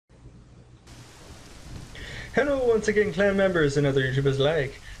Hello once again, clan members and other YouTubers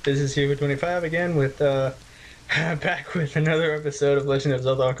alike. This is Hugo25 again with, back with another episode of Legend of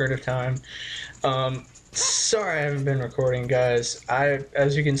Zelda Ocarina of Time. Sorry I haven't been recording, guys.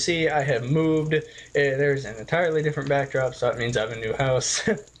 As you can see, I have moved. There's an entirely different backdrop, so that means I have a new house.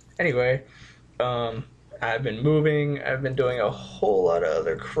 Anyway, I've been moving, I've been doing a whole lot of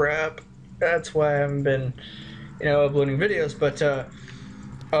other crap. That's why I haven't been, uploading videos, but,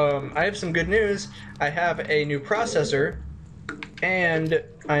 I have some good news. I have a new processor, and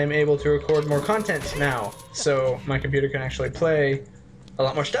I am able to record more content now. So my computer can actually play a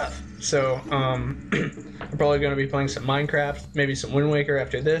lot more stuff. So I'm probably going to be playing some Minecraft, maybe some Wind Waker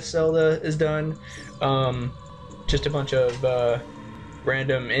after this Zelda is done. Just a bunch of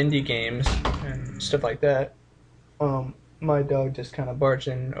random indie games and stuff like that. My dog just kind of barged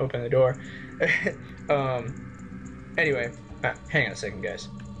in and opened the door. Anyway, hang on a second, guys.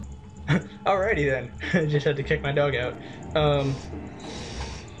 Alrighty then. I just had to kick my dog out.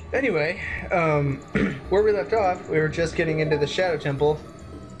 Anyway, where we left off, we were just getting into the Shadow Temple,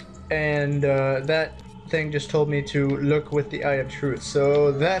 and that thing just told me to look with the Eye of Truth,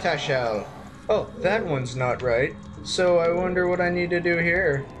 so that I shall. Oh, that one's not right. So I wonder what I need to do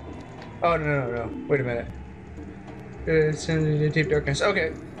here. Oh, no. Wait a minute. It's in the deep darkness.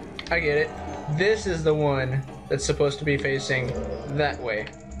 Okay, I get it. This is the one that's supposed to be facing that way.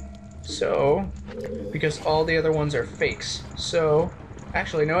 So, because all the other ones are fakes. So,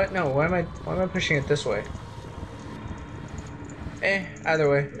 actually, you know what? No, why am I pushing it this way? Either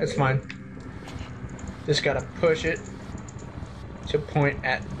way, it's fine. Just gotta push it to point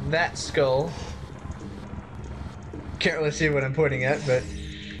at that skull. Can't really see what I'm pointing at, but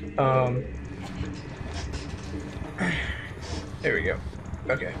there we go.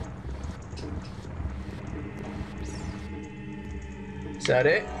 Okay. Is that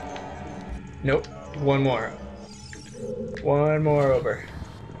it? Nope. One more. One more over.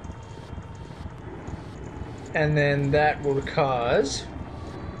 And then that will cause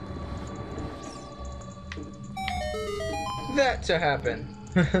that to happen.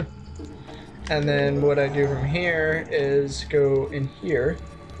 And then what I do from here is go in here,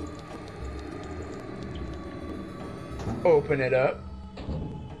 open it up.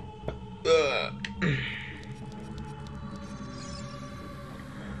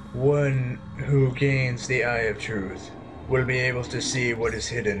 One who gains the Eye of Truth will be able to see what is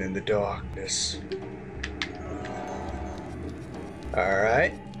hidden in the darkness.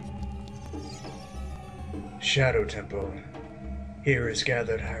 Alright. Shadow Temple. Here is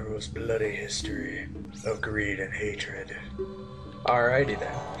gathered Hyrule's bloody history of greed and hatred. Alrighty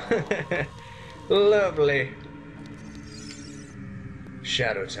then. Lovely.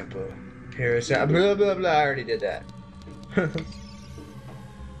 Shadow Temple. Here is blah blah blah. I already did that.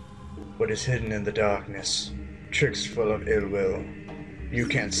 What is hidden in the darkness, tricks full of ill will. You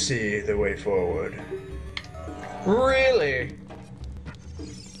can't see the way forward. Really?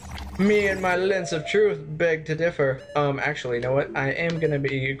 Me and my lens of truth beg to differ. Actually, you know what? I am gonna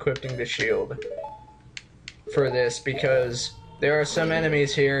be equipping the shield for this because there are some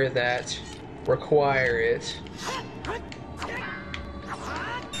enemies here that require it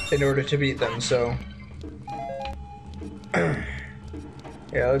in order to beat them, so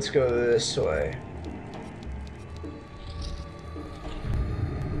yeah, let's go this way.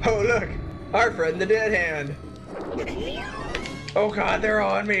 Oh, look! Our friend the Dead Hand! Oh god, they're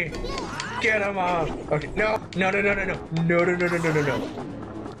on me! Get them off! Okay, no!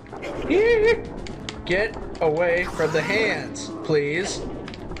 Get away from the hands, please!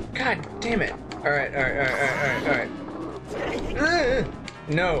 God damn it! Alright.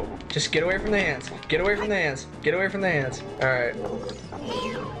 No! Just get away from the hands! Get away from the hands! Get away from the hands! Alright.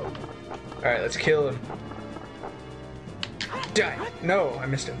 Alright, let's kill him. Die! No, I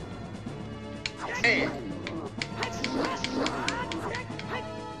missed him. Hey!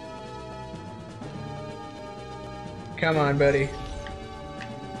 Come on, buddy.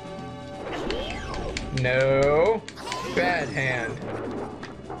 No! Bad hand.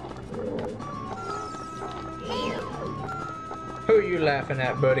 Who are you laughing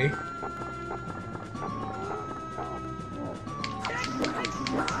at, buddy?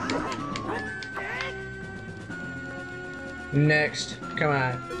 Next. Come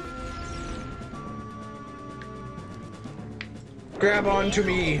on. Grab onto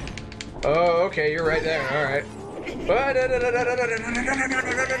me. Oh, okay, you're right there. Alright.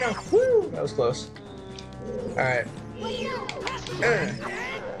 No. Woo! That was close. Alright.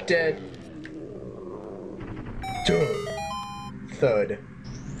 Dead. Thud.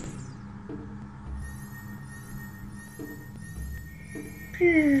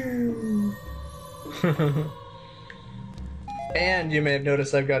 Pew. And you may have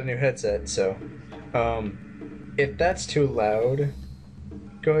noticed I've got a new headset, so if that's too loud,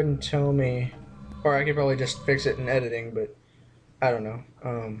 go ahead and tell me, or I could probably just fix it in editing, but I don't know.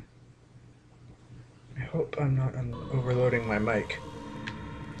 I hope I'm not overloading my mic.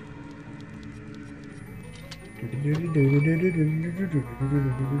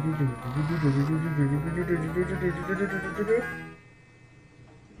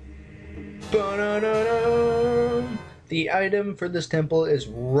 The item for this temple is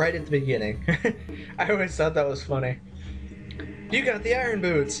right at the beginning. I always thought that was funny. You got the iron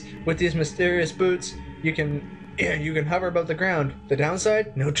boots. With these mysterious boots, you can hover above the ground. The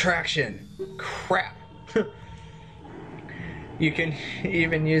downside? No traction. Crap. You can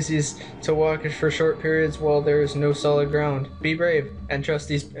even use these to walk for short periods while there is no solid ground. Be brave and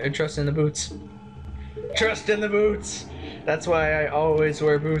trust in the boots. Trust in the boots. That's why I always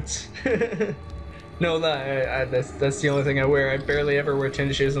wear boots. No lie, that's the only thing I wear. I barely ever wear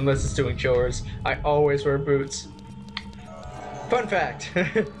tennis shoes unless it's doing chores. I always wear boots. Fun fact.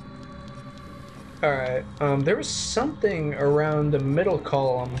 Alright, there was something around the middle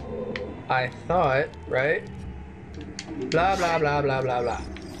column, I thought, right? Blah blah blah blah blah blah.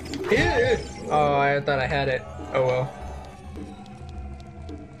 Oh, I thought I had it. Oh well.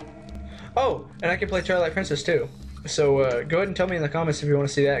 Oh, and I can play Twilight Princess too. So go ahead and tell me in the comments if you want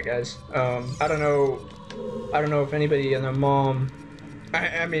to see that, guys. I don't know if anybody and their mom.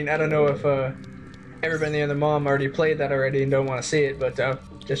 I mean, I don't know if everybody and their mom already played that already and don't want to see it, but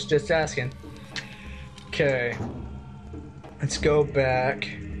just asking. Okay, let's go back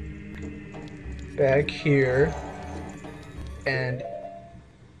here and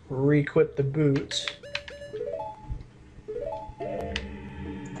re-equip the boots.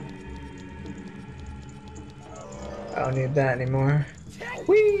 I don't need that anymore.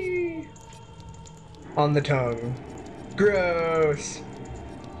 Whee! On the tongue. Gross!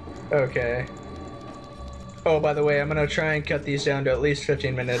 Okay. Oh, by the way, I'm gonna try and cut these down to at least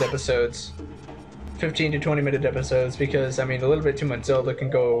 15-minute episodes. 15 to 20-minute episodes, because, I mean, a little bit too much Zelda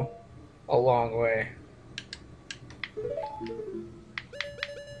can go a long way.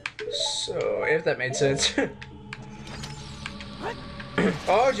 So, if that made sense.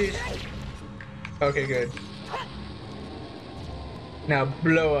 Oh, jeez. Okay, good. Now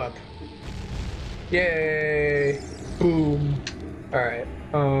blow up. Yay! Boom. Alright,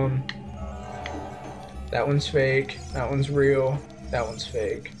 that one's fake, that one's real, that one's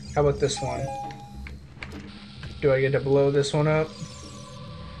fake. How about this one? Do I get to blow this one up?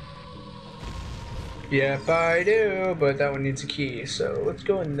 Yep, I do, but that one needs a key, so let's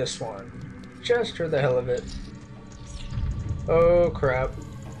go in this one. Just for the hell of it. Oh, crap.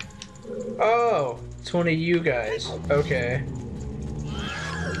 Oh, it's one of you guys. Okay.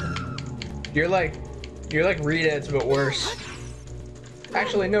 You're like Redeads, but worse.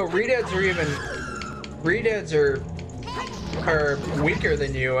 Actually, no, Redeads are weaker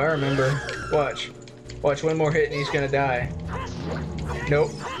than you, I remember. Watch. Watch, one more hit and he's gonna die.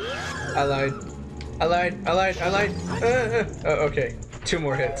 Nope. I lied. Oh, okay. 2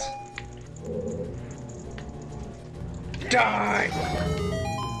 more hits. Die!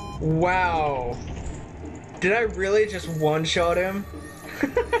 Wow. Did I really just one-shot him?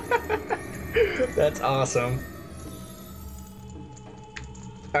 That's awesome.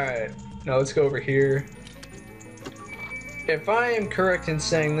 Alright, now let's go over here. If I am correct in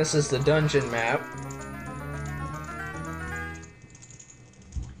saying this is the dungeon map.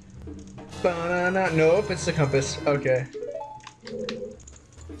 Banana. Nope, it's the compass. Okay.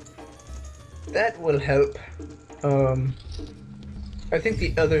 That will help. I think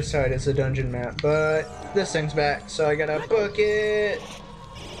the other side is the dungeon map, but this thing's back, so I gotta book it.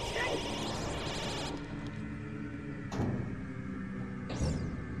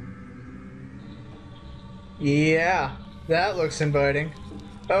 Yeah, that looks inviting.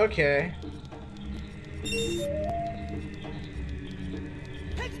 Okay.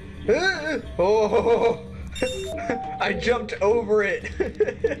 Oh, I jumped over it.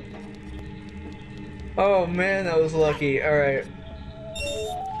 Oh man, that was lucky. All right.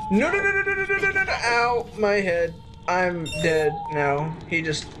 No! Ow, my head. I'm dead now. He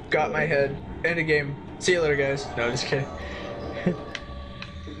just got my head. End of game. See you later, guys. No, just kidding.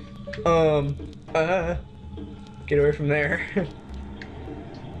 Get away from there.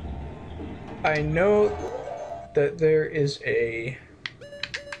 I know that there is a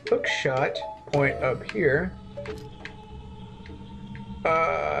hook shot point up here.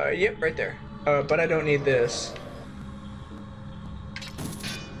 Yep, right there. But I don't need this.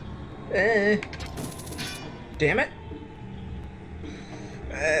 Damn it.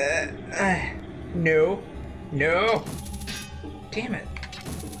 No. No. Damn it.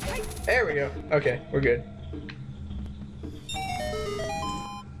 There we go. Okay, we're good.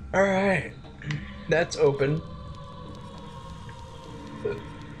 Alright. That's open.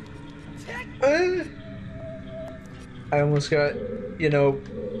 I almost got, you know,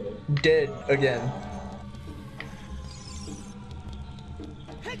 dead again.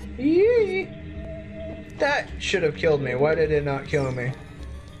 Yee! That should have killed me. Why did it not kill me?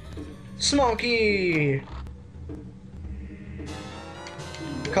 Smoky!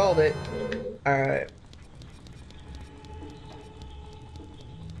 Called it. Alright.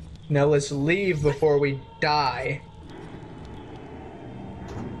 Now let's leave before we die.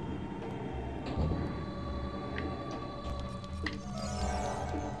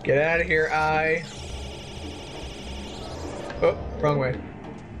 Get out of here, I. Oh, wrong way.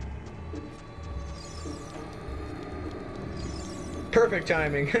 Perfect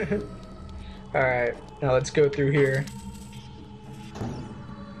timing. Alright, now let's go through here.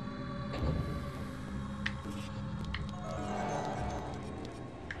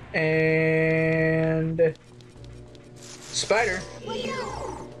 And spider.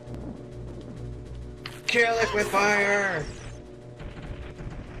 Kill it with fire.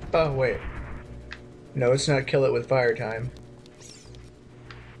 Oh wait. No, it's not kill it with fire time.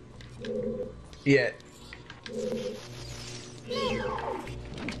 Yet.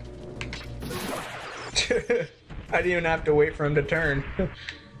 I didn't even have to wait for him to turn.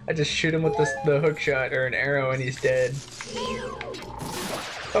 I just shoot him with the hook shot or an arrow and he's dead.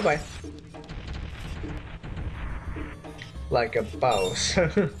 Bye-bye. Like a boss.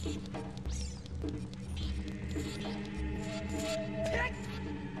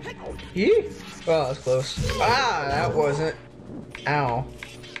 Yee! Oh, that was close. Ah, that wasn't. Ow.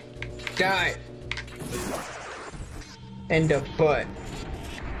 Die! In the butt.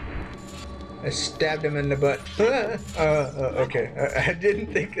 I stabbed him in the butt. Okay. I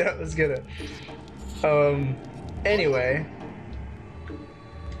didn't think that was gonna... Anyway.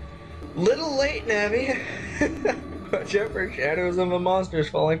 Little late, Navi. Watch out for shadows of monsters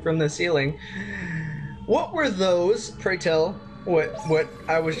falling from the ceiling. What were those, pray tell? What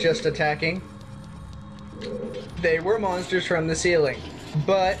I was just attacking? They were monsters from the ceiling.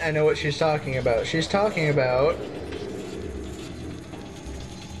 But I know what she's talking about. She's talking about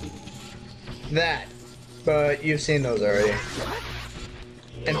that. But you've seen those already.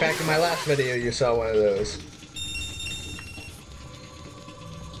 In fact, in my last video you saw one of those.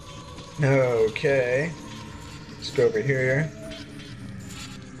 Okay. Let's go over here.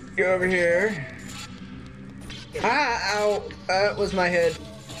 Go over here. Ah, ow. That was my head.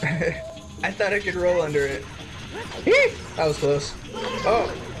 I thought I could roll under it. Eek! That was close.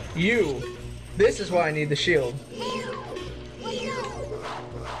 Oh, you. This is why I need the shield.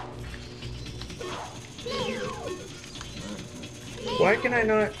 Why can I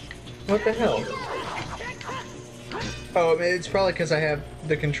not? What the hell? Oh, it's probably because I have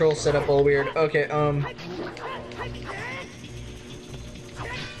the control set up all weird. Okay,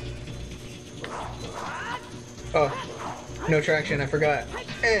 Oh, no traction, I forgot.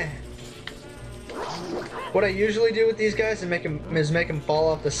 What I usually do with these guys is make them fall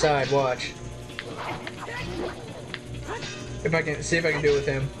off the side, watch. If I can, see if I can do it with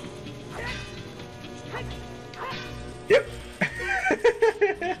him. Yep.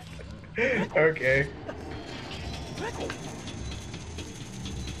 Okay.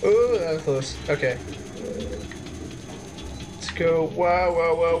 Ooh, that was close. Okay. Let's go. Whoa,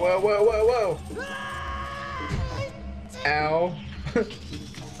 whoa, whoa, whoa, whoa, whoa, whoa. Ow.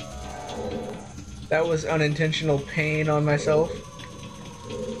 That was unintentional pain on myself.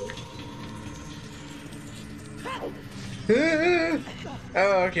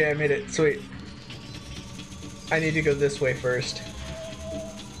 Oh, okay, I made it. Sweet. I need to go this way first.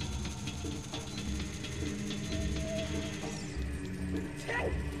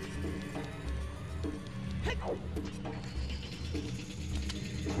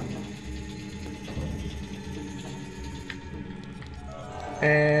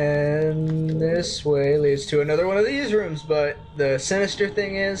 And this way leads to another one of these rooms, but the sinister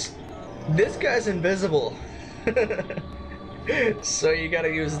thing is, this guy's invisible. So you gotta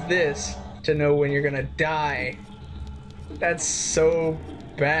use this to know when you're gonna die. That's so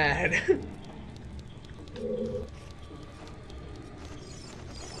bad.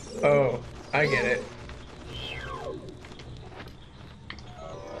 Oh, I get it.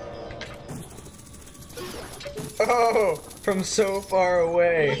 Oh, from so far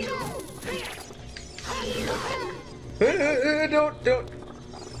away.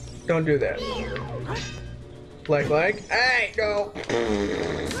 Don't do that. Like, hey, go.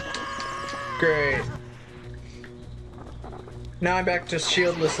 Great. Now I'm back to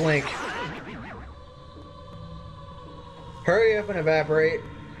shieldless Link. Hurry up and evaporate.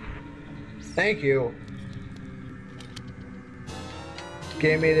 Thank you.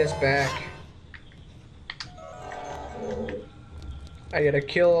 Give me this back. I gotta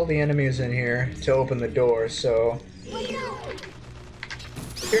kill all the enemies in here to open the door, so...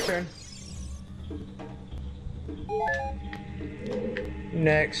 Your turn.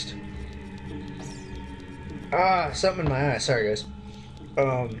 Next. Ah, something in my eye. Sorry, guys.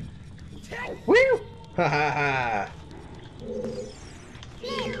 Woo! Ha ha ha!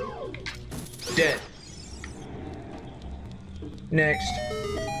 Dead. Next.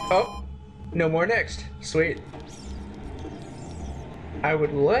 Oh! No more next. Sweet. I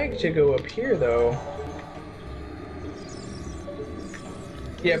would like to go up here, though.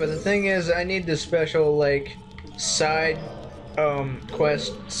 Yeah, but the thing is, I need this special, like, side,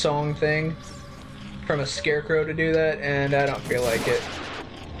 quest song thing from a scarecrow to do that, and I don't feel like it.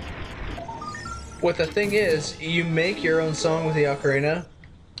 What the thing is, you make your own song with the ocarina,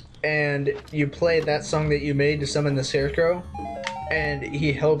 and you play that song that you made to summon the scarecrow, and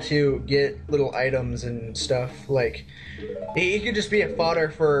he helps you get little items and stuff. Like, he could just be a fodder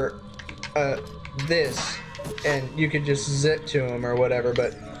for this, and you could just zip to him or whatever.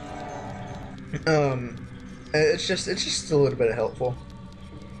 But it's just a little bit helpful.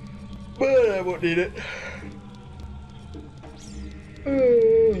 But I won't need it.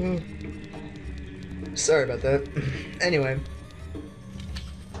 Sorry about that. Anyway,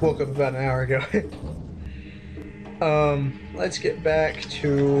 woke up about an hour ago. Let's get back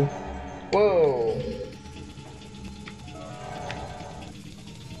to... Whoa!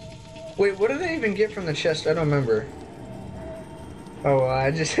 Wait, what did I even get from the chest? I don't remember. Oh, I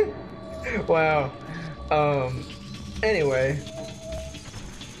just... Wow. Anyway.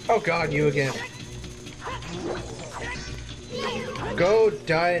 Oh god, you again. Go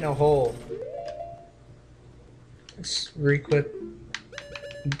die in a hole. Let's re-equip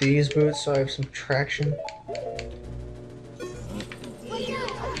these boots so I have some traction.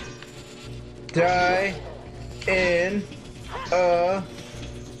 Die in a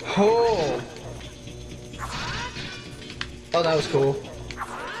hole. Oh, that was cool.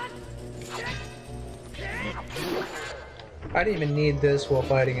 I didn't even need this while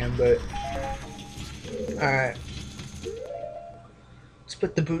fighting him, but... Alright. Let's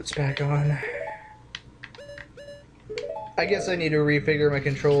put the boots back on. I guess I need to refigure my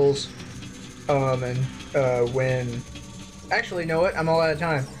controls. When... Actually, you know what? I'm all out of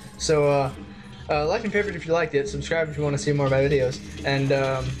time. So, like and favorite if you liked it. Subscribe if you want to see more of my videos. And,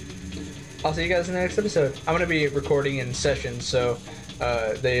 I'll see you guys in the next episode. I'm going to be recording in sessions, so,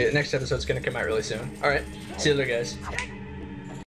 the next episode's going to come out really soon. Alright, see you later, guys.